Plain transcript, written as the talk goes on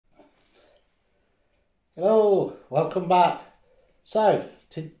Hello, welcome back. So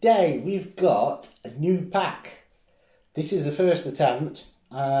today we've got a new pack. This is the first attempt.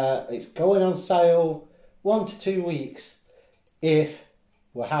 It's going on sale 1 to 2 weeks if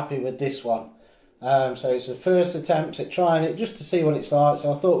we're happy with this one. So it's the first attempt at trying it just to see what it's like.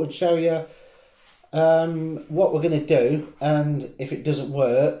 So I thought we'd show you what we're going to do, and if it doesn't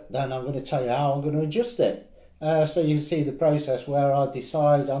work then I'm going to tell you how I'm going to adjust it. So you can see the process where I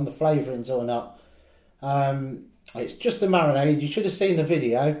decide on the flavourings or not. It's just a marinade. You should have seen the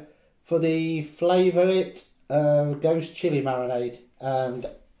video for the flavour it ghost chili marinade, and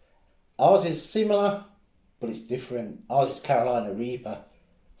ours is similar but it's different. Ours is Carolina Reaper.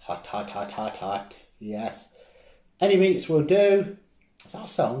 Hot, hot, hot, hot, hot. Yes. Any meats will do. It's our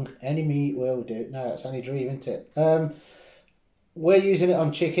song. Any meat will do. No, it's only Dream, isn't it? We're using it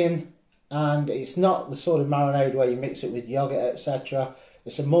on chicken, and it's not the sort of marinade where you mix it with yogurt, etc.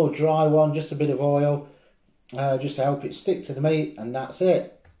 It's a more dry one, just a bit of oil, just to help it stick to the meat, and that's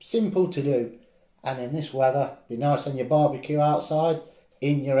it. Simple to do. And in this weather, be nice on your barbecue outside,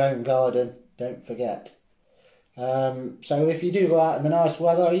 in your own garden, don't forget. So if you do go out in the nice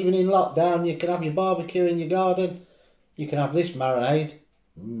weather, even in lockdown, you can have your barbecue in your garden. You can have this marinade.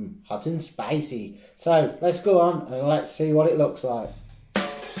 Hot and spicy. So let's go on and let's see what it looks like.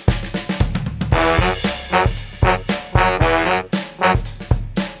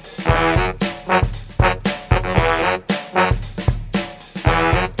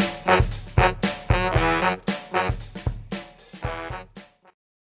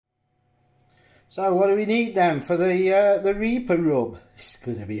 So what do we need then for the Reaper rub? It's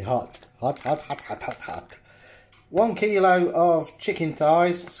going to be hot. Hot, hot, hot, hot, hot, hot. 1 kilo of chicken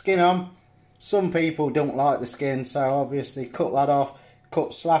thighs, skin on. Some people don't like the skin, so obviously cut that off.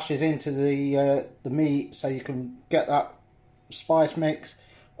 Cut slashes into the meat so you can get that spice mix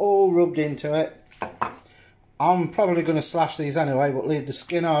all rubbed into it. I'm probably going to slash these anyway, but leave the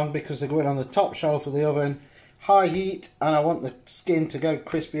skin on because they're going on the top shelf of the oven. High heat, and I want the skin to go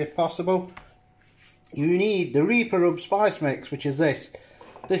crispy if possible. You need the Reaper Rub spice mix, which is this.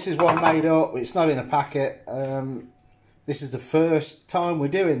 This is one made up. It's not in a packet. This is the first time we're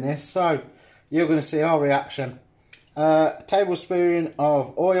doing this, so you're going to see our reaction. A tablespoon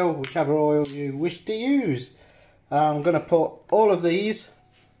of oil, whichever oil you wish to use. I'm going to put all of these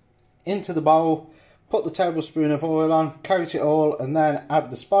into the bowl, put the tablespoon of oil on, coat it all, and then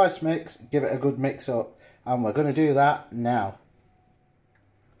add the spice mix, give it a good mix up. And we're going to do that now.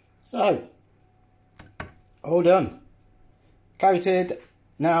 So, all done. Coated.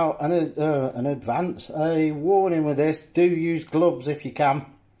 Now, an advance, a warning with this, do use gloves if you can,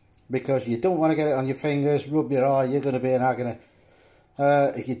 because you don't want to get it on your fingers, rub your eye, you're going to be in agony.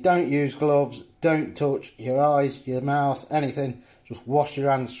 If you don't use gloves, don't touch your eyes, your mouth, anything. Just wash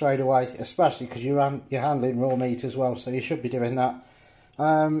your hands straight away, especially because you're handling raw meat as well, so you should be doing that.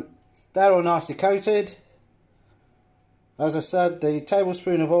 They're all nicely coated. As I said, the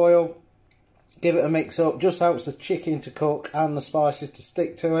tablespoon of oil, give it a mix up, just helps the chicken to cook and the spices to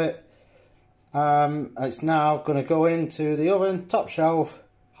stick to it. It's now going to go into the oven, top shelf,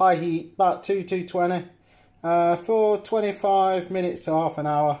 high heat, about 220, for 25 minutes to half an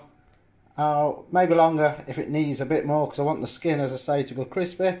hour. Maybe longer if it needs a bit more, because I want the skin, as I say, to go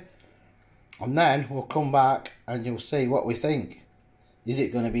crispy. And then we'll come back and you'll see what we think. Is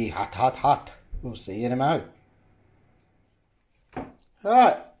it going to be hot, hot, hot? We'll see in a moment.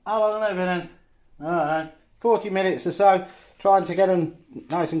 Alright, how long have they been in? Alright, 40 minutes or so, trying to get them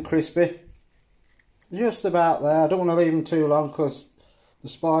nice and crispy. Just about there. I don't want to leave them too long because the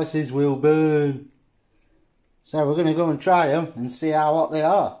spices will burn. So we're going to go and try them and see how hot they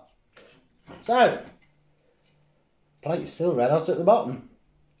are. So, plate's still red hot at the bottom.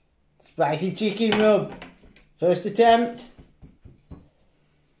 Spicy chicken rub. First attempt.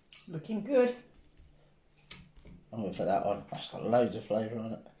 Looking good. I'm going for that one. That's got loads of flavour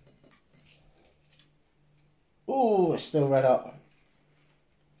on it. Oh, it's still red hot.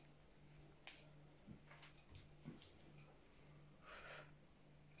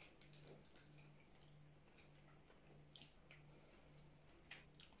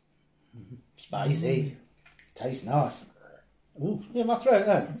 Spicy. Tastes nice. Ooh, in my throat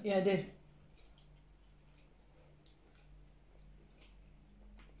then. Yeah, I did.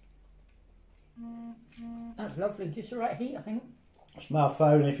 That's lovely. Just the right heat, I think. It's my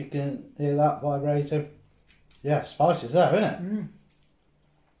phone if you can hear that vibrating. Yeah, spices there, isn't it?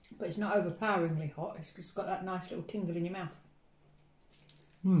 But it's not overpoweringly hot. It's just got that nice little tingle in your mouth.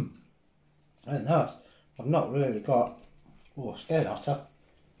 Ain't nice. I've not really got... Oh, scared hotter.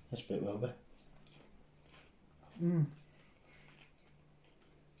 This bit will be.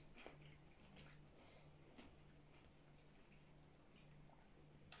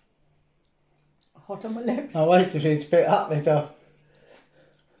 Hot on my lips. I'll wait for you to spit that bit off.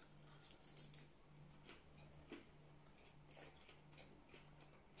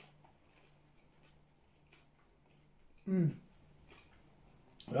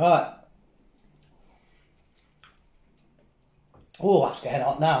 Right. Oh, that's getting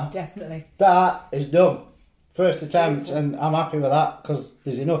hot now. Definitely. That is done. First attempt, and I'm happy with that because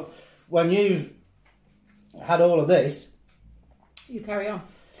there's enough. When you've had all of this, You carry on.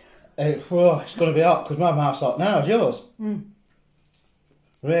 it's going to be hot because my mouth's hot now. Is yours?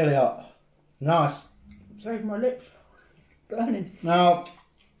 Really hot. Nice. So's my lips. Burning. Now,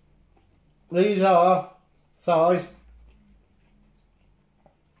 these are thighs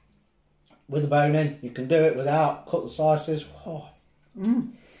with the bone in. You can do it without. Cut the slices. Oh.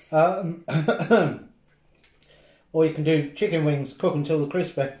 Or you can do chicken wings, cook until they're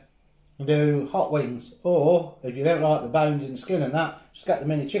crispy, and do hot wings. Or, if you don't like the bones and skin and that, just get the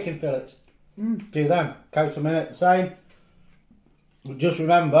mini chicken fillets. Do them. Coat them in it the same. Just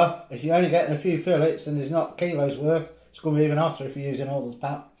remember, if you're only getting a few fillets and there's not kilos worth, it's going to be even hotter if you're using all those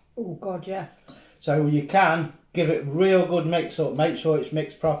packs. Oh, God, yeah. So you can give it real good mix up. Make sure it's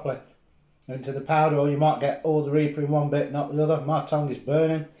mixed properly into the powder, or you might get all the Reaper in one bit, not the other. My tongue is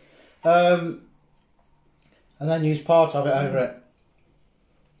burning. And then use part of it over it.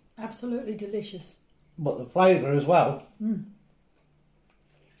 Absolutely delicious. But the flavour as well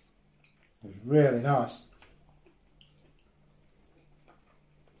is really nice.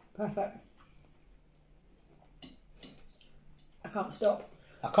 Perfect. I can't stop.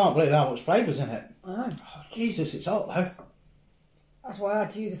 I can't believe how much flavour's in it. I know. Oh, Jesus, it's hot though. That's why I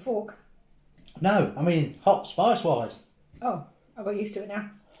had to use a fork. No, I mean hot spice wise. Oh, I got used to it now.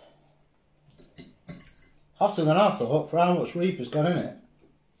 Hotter than I thought for how much Reaper's gone in it.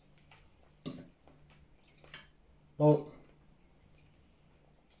 But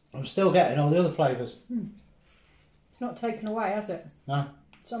I'm still getting all the other flavours. It's not taken away, has it? No.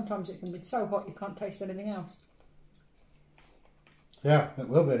 Sometimes it can be so hot you can't taste anything else. Yeah, it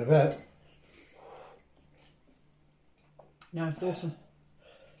will be in a bit. No, it's awesome.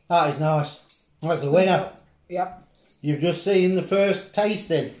 That is nice. That's the winner. Yep. You've just seen the first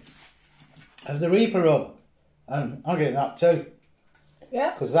tasting of the Reaper rub. And I'm getting that too.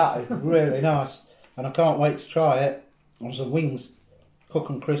 Yeah. Because that is really nice. And I can't wait to try it on some wings. Cook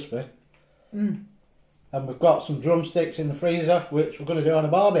and crispy. And we've got some drumsticks in the freezer, which we're going to do on a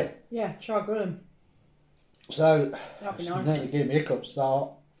barbie. Yeah, char grill 'em. So, That'd be it's nice. nearly giving me hiccups start.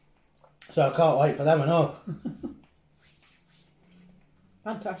 So I can't wait for them and all.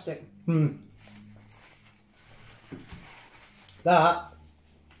 Fantastic. That,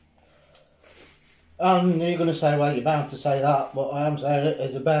 and you're going to say, well, you're bound to say that, but I am saying it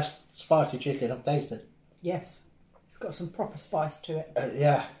is the best spicy chicken I've tasted. Yes. It's got some proper spice to it.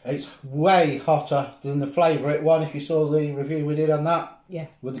 Yeah, it's way hotter than the Favourite one, if you saw the review we did on that. Yeah.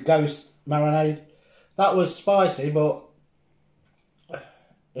 With the ghost marinade. That was spicy, but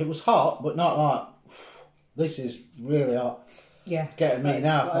it was hot, but not like, this is really hot. Yeah. Getting me It's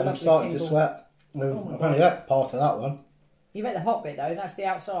now, got a I'm lovely starting to tingle. sweat. my I've God. only got part of that one. You bet the hot bit though, that's the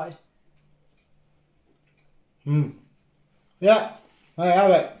outside. Yeah, there you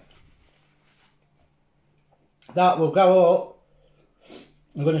have it. That will go up.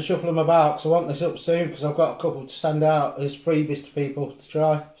 I'm going to shuffle them about because I want this up soon because I've got a couple to send out as freebies to people to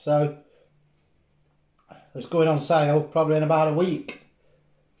try. So it's going on sale probably in about a week.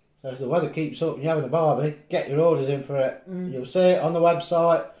 So if the weather keeps up and you're having a barbie, get your orders in for it. You'll see it on the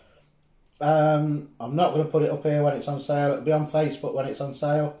website. I'm not going to put it up here when it's on sale. It'll be on Facebook when it's on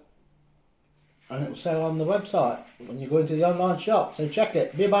sale. And it'll sell on the website when you go into the online shop. So check it.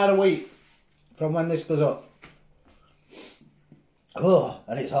 It'll be about a week from when this goes up. Oh,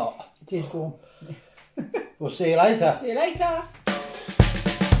 and it's hot. It is warm. We'll see you later. See you later.